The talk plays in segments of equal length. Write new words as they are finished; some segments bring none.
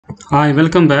Hi,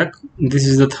 welcome back. This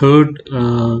is the third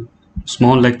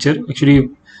small lecture. Actually,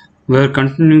 we're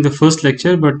continuing the first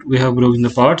lecture, but we have broken the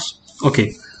parts.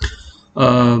 Okay.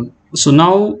 So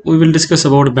now we will discuss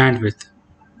about bandwidth.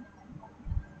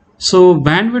 So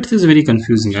bandwidth is very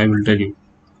confusing, I will tell you.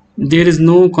 There is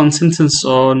no consensus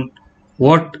on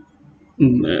what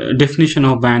definition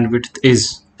of bandwidth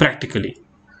is practically.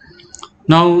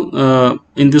 Now,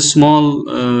 in this small,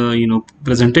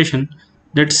 presentation,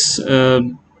 let's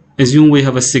assume we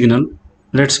have a signal.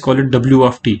 Let's call it W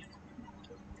of t.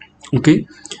 Okay,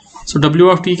 so W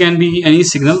of t can be any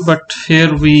signal, but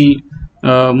here we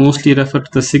mostly refer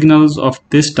to the signals of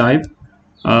this type.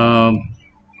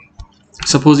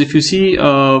 Suppose if you see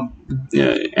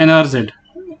NRZ,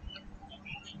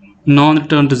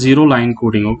 non-return to zero line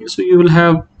coding. Okay, so you will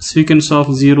have sequence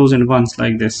of zeros and ones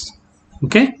like this.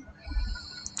 Okay,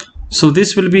 so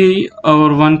this will be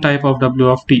our one type of W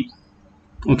of t.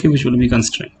 Okay, which will be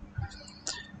constrained.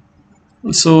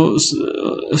 So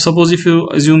suppose if you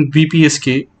assume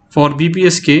BPSK, for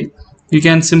BPSK you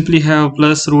can simply have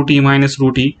plus rho t minus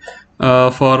rho t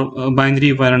for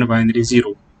binary 1 and binary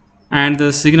 0, and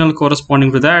the signal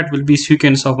corresponding to that will be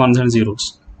sequence of ones and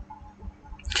zeros.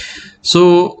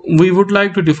 So we would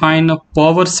like to define a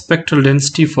power spectral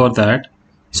density for that.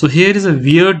 So here is a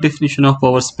weird definition of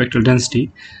power spectral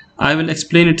density. I will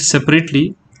explain it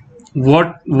separately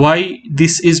why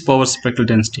this is power spectral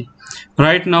density.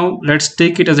 Right now let's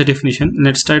take it as a definition.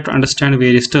 Let's try to understand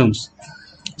various terms.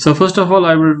 So first of all,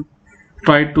 I will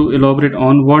try to elaborate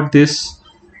on what this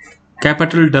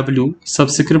capital W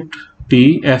subscript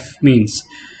T F means.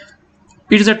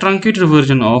 It is a truncated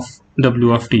version of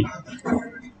W of t.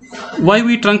 Why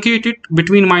we truncate it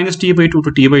between minus t by 2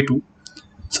 to t by 2?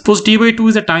 Suppose t by 2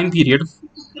 is a time period.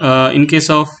 In case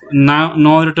of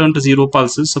non-return to zero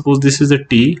pulses, suppose this is a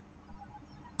t.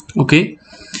 Okay,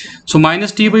 so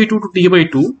minus t by 2 to t by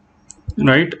 2,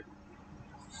 right?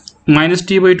 Minus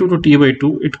t by 2 to t by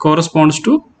 2, it corresponds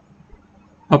to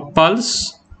a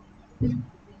pulse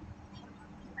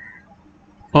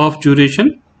of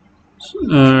duration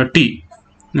t,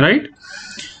 right?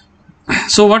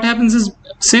 So what happens is,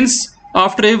 since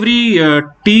after every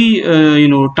t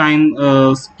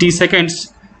t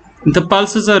seconds the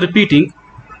pulses are repeating,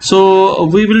 so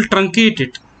we will truncate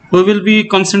it. We will be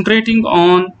concentrating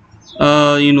on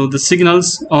the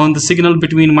signals, on the signal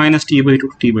between minus t by 2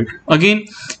 to t by 2. Again,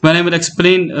 when I will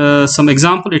explain some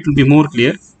example, it will be more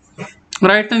clear.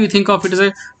 Right now we think of it as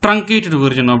a truncated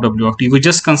version of W of t. We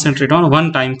just concentrate on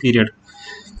one time period.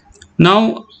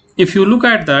 Now if you look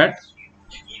at that,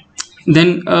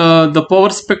 then the power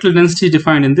spectral density is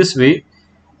defined in this way.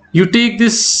 You take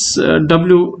this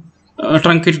W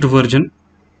truncated version,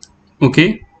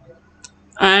 okay,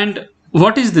 and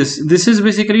what is this? This is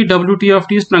basically Wt of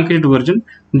t is truncated version.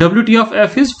 Wt of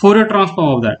f is Fourier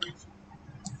transform of that.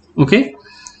 Okay,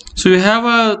 so you have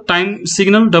a time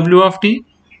signal W of t.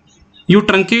 You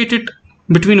truncate it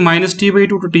between minus t by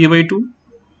 2 to t by 2.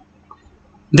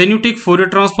 Then you take Fourier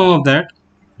transform of that.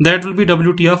 That will be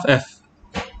Wt of f.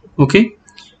 Okay,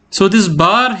 so this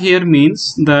bar here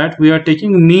means that we are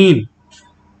taking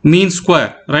mean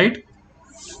square, right?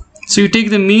 So you take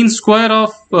the mean square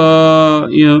of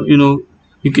you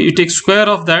take square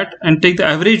of that and take the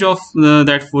average of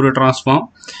that Fourier transform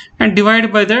and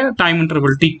divide by the time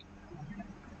interval t.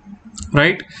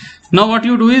 Right now what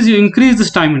you do is you increase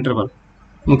this time interval,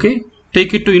 okay,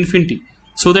 take it to infinity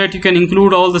so that you can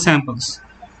include all the samples,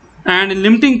 and in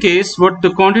limiting case what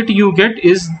the quantity you get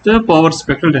is the power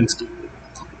spectral density.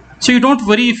 So you don't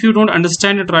worry if you don't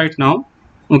understand it right now.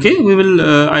 Okay, we will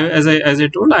as I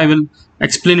told, I will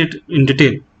explain it in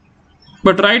detail,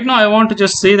 but right now I want to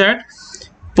just say that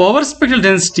power spectral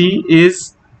density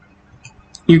is,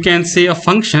 you can say, a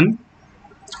function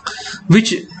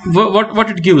which what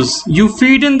it gives. You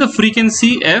feed in the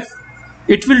frequency f,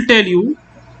 it will tell you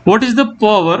what is the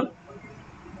power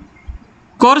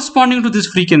corresponding to this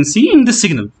frequency in the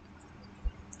signal.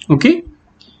 Okay,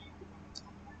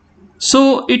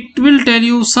 so it will tell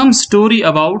you some story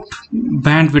about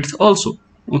bandwidth also.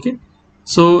 Okay,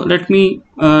 so let me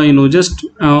just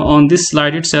on this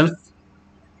slide itself,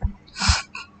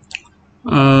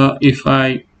 if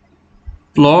I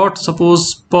plot,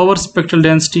 suppose power spectral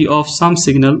density of some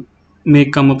signal may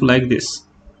come up like this,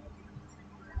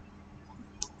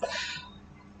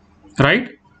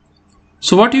 right?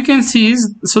 So what you can see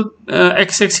is, so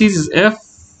x-axis is f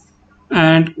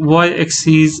and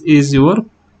y-axis is your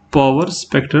power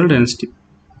spectral density,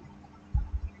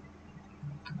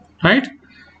 right?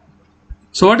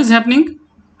 So what is happening?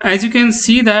 As you can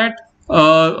see that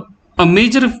a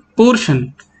major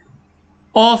portion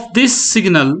of this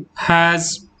signal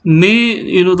has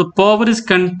may, the power is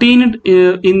contained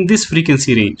in this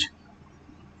frequency range.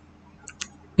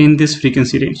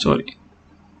 Sorry.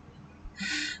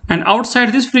 And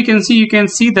outside this frequency, you can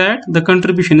see that the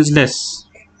contribution is less,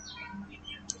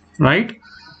 right?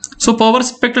 So power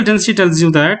spectral density tells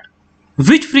you that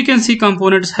which frequency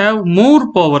components have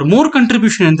more power, more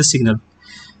contribution in the signal.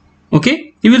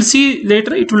 Okay, you will see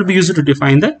later it will be used to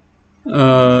define the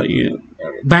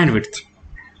bandwidth.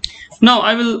 Now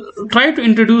I will try to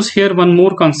introduce here one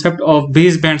more concept of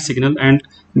baseband signal and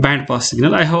band pass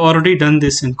signal. I have already done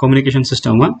this in communication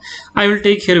system 1. I will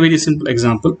take here a very simple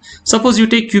example. Suppose you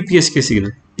take QPSK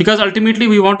signal, because ultimately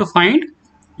we want to find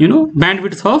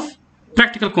bandwidth of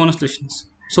practical constellations.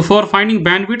 So for finding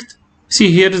bandwidth,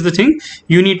 see, here is the thing,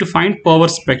 you need to find power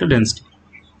spectral density.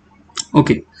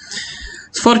 Okay,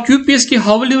 so for QPSK,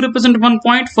 how will you represent one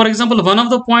point? For example, one of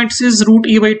the points is root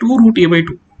E by 2, root E by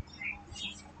 2.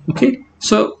 Okay,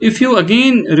 so if you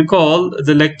again recall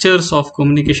the lectures of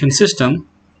communication system,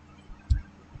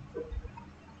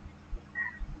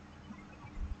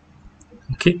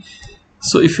 okay,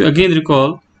 so if you again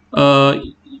recall,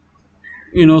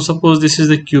 suppose this is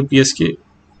the QPSK.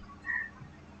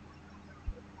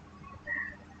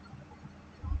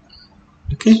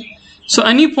 Okay, so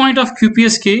any point of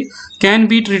QPSK can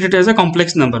be treated as a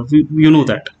complex number. You know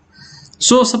that.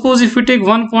 So suppose if we take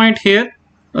one point here,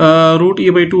 root E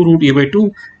by 2, root E by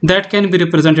 2, that can be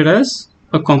represented as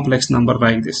a complex number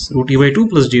like this, root E by 2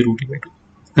 plus j root E by 2,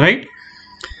 right?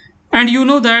 And you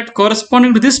know that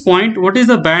corresponding to this point, what is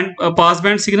the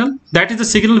passband signal? That is the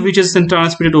signal which is then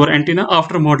transmitted over antenna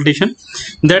after modulation.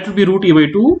 That will be root E by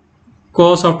 2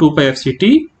 cos of 2 pi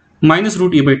fct minus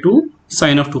root E by 2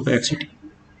 sine of 2 pi fct.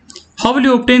 How will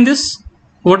you obtain this?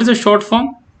 What is the short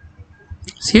form?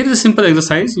 So here is a simple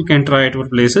exercise you can try at your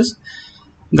places,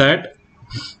 that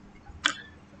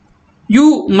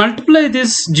you multiply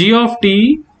this g of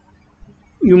t,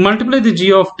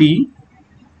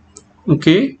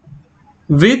 okay,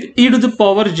 with e to the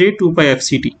power j 2 pi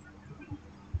fct.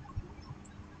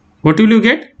 What will you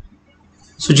get?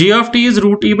 So g of t is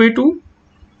root e by 2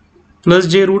 plus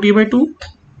j root e by 2,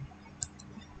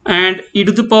 and e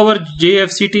to the power j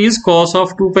fct is cos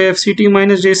of 2 pi fct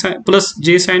minus j plus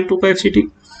j sin 2 pi fct.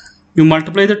 You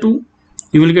multiply the two,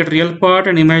 you will get real part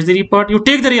and imaginary part. You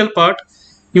take the real part,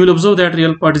 you will observe that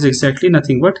real part is exactly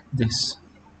nothing but this.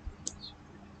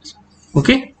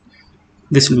 Okay,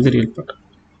 this will be the real part.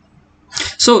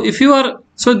 So if you are,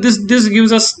 so this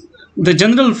gives us the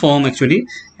general form actually,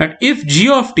 that if g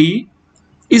of t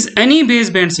is any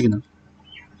baseband signal,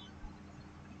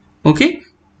 okay,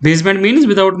 baseband means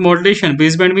without modulation,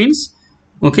 baseband means,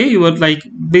 okay, you are like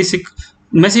basic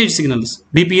message signals,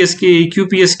 BPSK,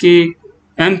 QPSK,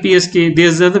 MPSK,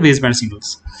 these are the baseband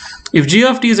signals. If g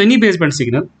of t is any baseband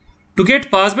signal, to get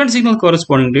passband signal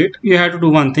corresponding to it, you have to do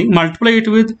one thing, multiply it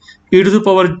with e to the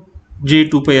power j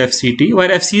 2 pi fct, where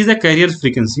fc is the carrier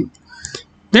frequency,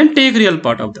 then take real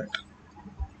part of that.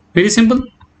 Very simple.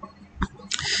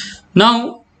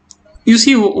 Now you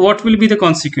see what will be the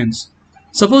consequence.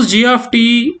 Suppose g of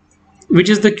t, which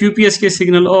is the QPSK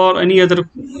signal or any other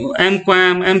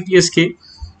MQAM, MPSK,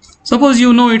 suppose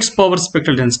you know its power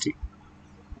spectral density.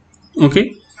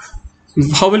 Okay,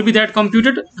 how will be that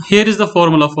computed? Here is the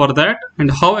formula for that,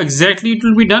 and how exactly it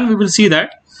will be done we will see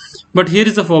that, but here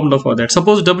is the formula for that.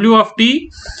 Suppose w of t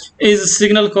is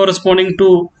signal corresponding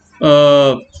to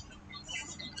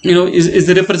is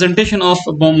the representation of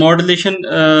modulation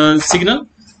signal,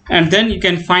 and then you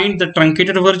can find the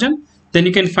truncated version, then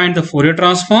you can find the Fourier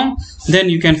transform, then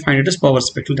you can find it as power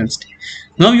spectral density.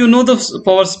 Now you know the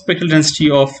power spectral density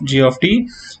of g of t.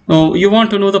 Now you want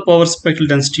to know the power spectral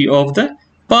density of the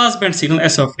passband signal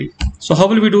s of t. So how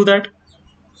will we do that?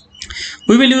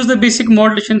 We will use the basic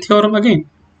modulation theorem again,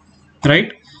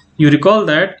 right? You recall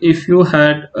that if you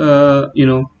had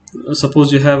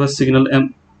suppose you have a signal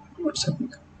m, what's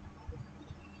happening,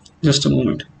 just a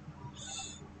moment,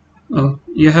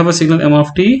 you have a signal m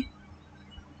of t,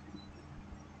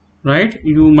 right?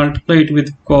 You multiply it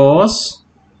with cos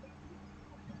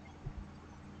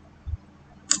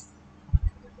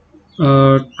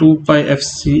 2 pi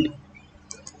fc.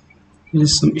 There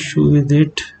is some issue with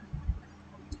it.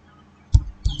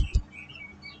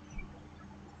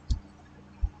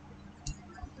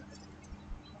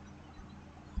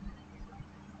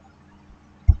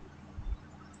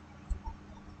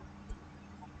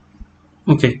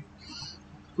 Okay,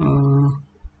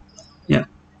 yeah,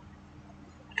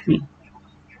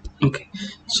 okay,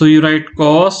 so you write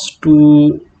cos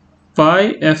 2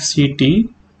 pi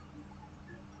fct,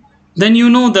 then you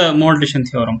know the modulation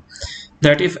theorem,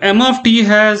 that if m of t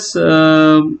has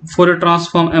Fourier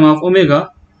transform m of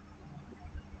omega,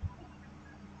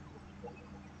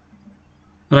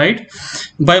 right?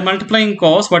 By multiplying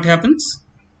cos, what happens?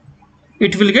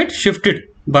 It will get shifted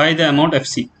by the amount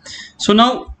fc. So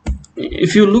now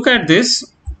if you look at this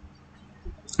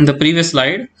in the previous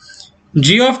slide,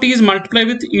 g of t is multiplied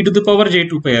with e to the power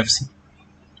j2 pi fc,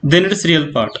 then it is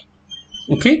real part.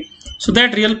 Okay, so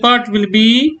that real part will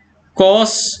be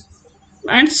cos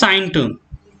and sine term.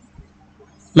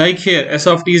 Like here, s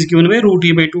of t is given by root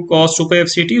e by 2 cos 2 pi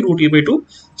fct root e by 2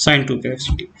 sine 2 pi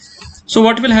fct. So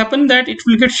what will happen, that it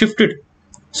will get shifted.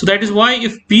 So that is why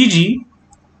if Pg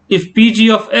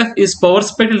of f is power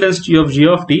spectral density of g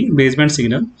of t, baseband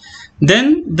signal,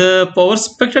 then the power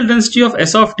spectral density of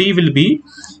s of t will be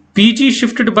Pg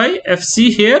shifted by fc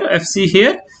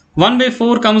here, 1 by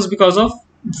 4 comes because of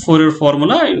Fourier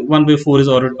formula, 1 by 4 is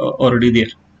already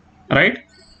there, right?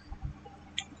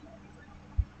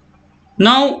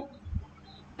 Now,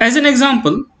 as an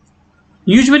example,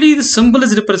 usually the symbol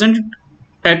is represented,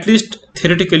 at least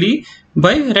theoretically,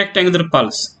 by rectangular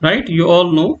pulse, right? You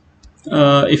all know,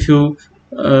 if you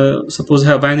suppose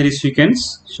have binary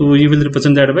sequence, so you will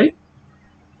represent that by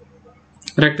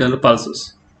rectangular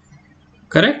pulses,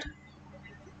 correct?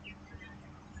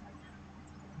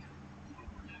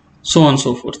 So on and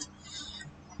so forth.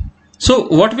 So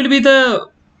what will be the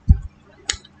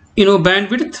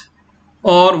bandwidth,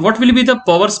 or what will be the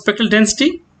power spectral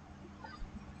density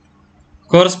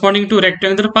corresponding to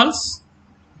rectangular pulse?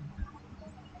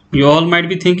 You all might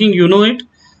be thinking you know it.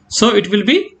 So it will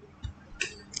be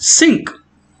sinc.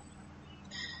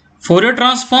 Fourier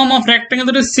transform of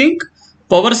rectangular is sinc.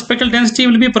 Power spectral density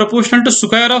will be proportional to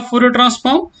square of Fourier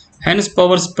transform. Hence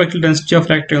power spectral density of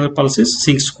rectangular pulse is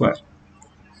sinc square.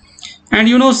 And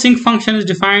sinc function is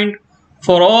defined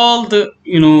for all the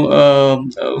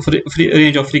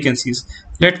range of frequencies.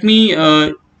 Let me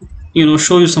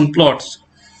show you some plots.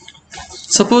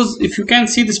 Suppose if you can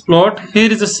see this plot, here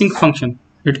is a sinc function.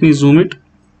 Let me zoom it.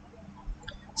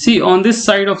 See, on this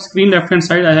side of screen, left hand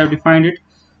side, I have defined it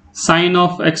sine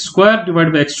of x square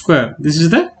divided by x square. This is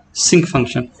the sinc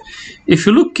function. If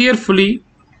you look carefully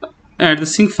at the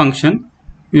sinc function,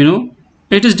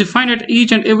 it is defined at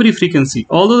each and every frequency,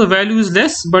 although the value is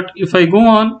less. But if I go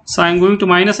on, so I'm going to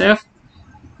minus f,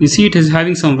 you see it is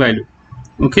having some value.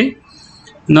 Okay,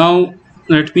 now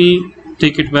let me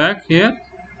take it back here.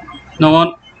 Now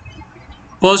on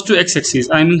positive x-axis,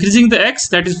 I'm increasing the x,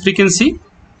 that is frequency,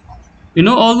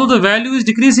 although the value is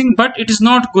decreasing, but it is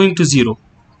not going to 0.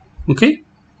 Okay,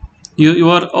 you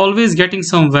are always getting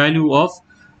some value of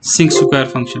sinc square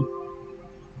function,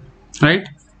 right?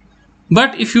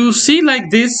 But if you see like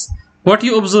this, what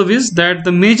you observe is that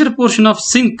the major portion of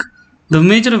sinc, the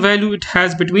major value it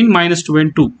has between -2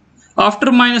 and 2. After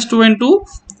 -2 and 2,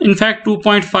 in fact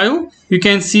 2.5, you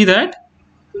can see that,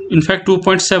 in fact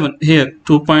 2.7 here,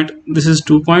 this is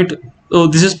 2. Oh,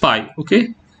 this is pi,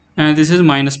 okay, and this is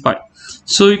minus pi.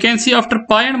 So you can see after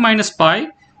pi and minus pi,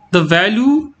 the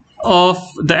value of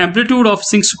the amplitude of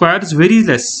sinc square is very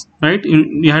less, right?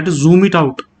 You have to zoom it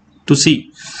out to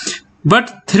see. But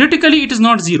theoretically it is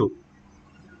not 0,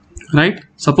 right?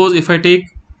 Suppose if I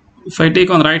take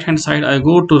on the right hand side, I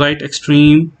go to right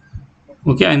extreme.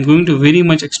 Okay, I'm going to very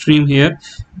much extreme here.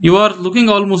 You are looking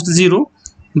almost 0,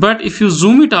 but if you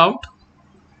zoom it out,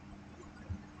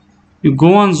 you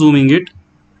go on zooming it.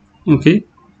 Okay,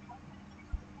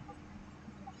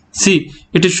 see,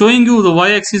 it is showing you the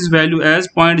y-axis value as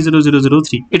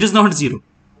 0.0003. It is not 0,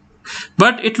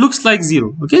 but it looks like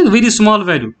 0. Okay, very small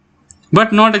value,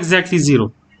 but not exactly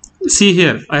 0. See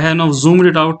here, I have now zoomed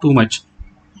it out too much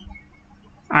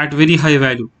at very high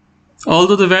value,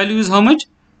 although the value is how much?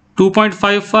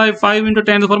 2.555 into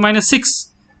 10 to the power minus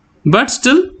 6, but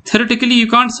still theoretically you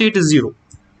can't say it is 0.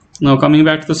 Now coming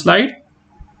back to the slide,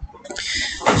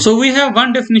 so we have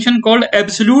one definition called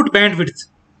absolute bandwidth.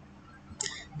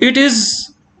 It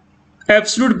is,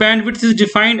 absolute bandwidth is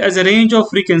defined as a range of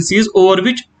frequencies over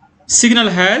which signal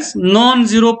has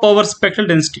non-zero power spectral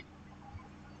density.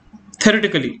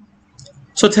 Theoretically,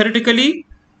 so theoretically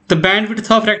the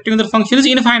bandwidth of rectangular function is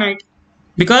infinite,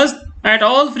 because at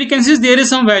all frequencies there is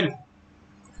some value.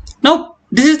 Now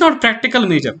this is not practical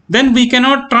measure, then we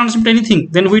cannot transmit anything,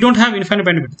 then we don't have infinite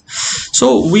bandwidth.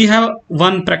 So we have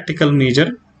one practical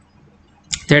measure,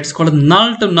 that's called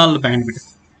null to null bandwidth.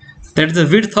 That is the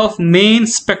width of main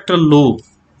spectral lobe.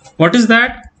 What is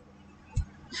that?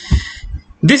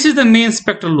 This is the main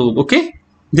spectral lobe. Okay,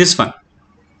 this one,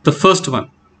 the first one,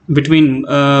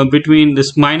 between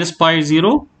this minus pi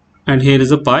 0 and here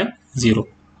is a pi 0.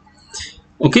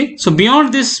 Okay, so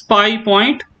beyond this pi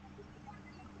point,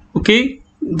 okay,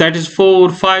 that is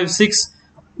 4, 5, 6,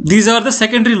 these are the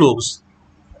secondary lobes.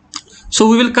 So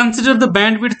we will consider the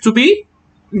bandwidth to be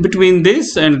between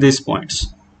this and these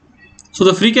points. So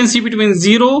the frequency between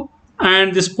 0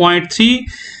 and this 0.3,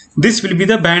 this will be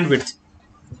the bandwidth.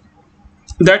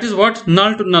 That is what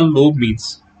null to null lobe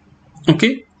means.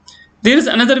 Okay. There is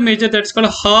another measure that's called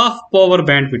half power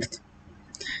bandwidth.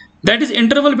 That is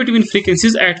interval between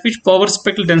frequencies at which power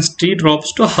spectral density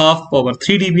drops to half power,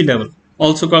 3 dB level,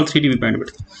 also called 3 dB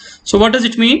bandwidth. So what does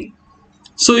it mean?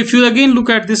 So if you again look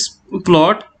at this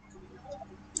plot,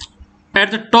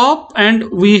 at the top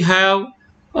end we have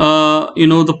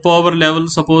the power level,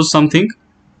 suppose something,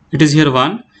 it is here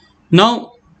 1.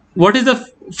 Now what is the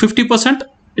 50%?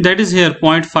 That is here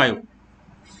 0.5.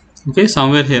 Okay,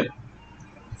 somewhere here,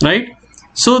 right?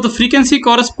 So the frequency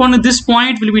corresponding to this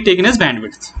point will be taken as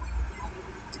bandwidth.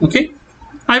 Okay,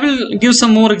 I will give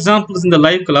some more examples in the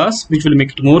live class which will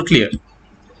make it more clear.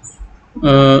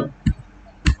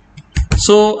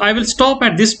 So I will stop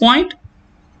at this point,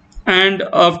 and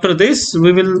after this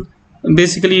we will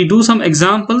basically do some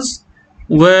examples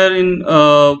wherein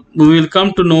we will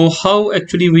come to know how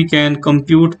actually we can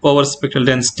compute power spectral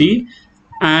density,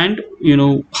 and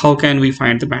how can we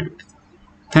find the bandwidth.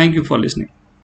 Thank you for listening.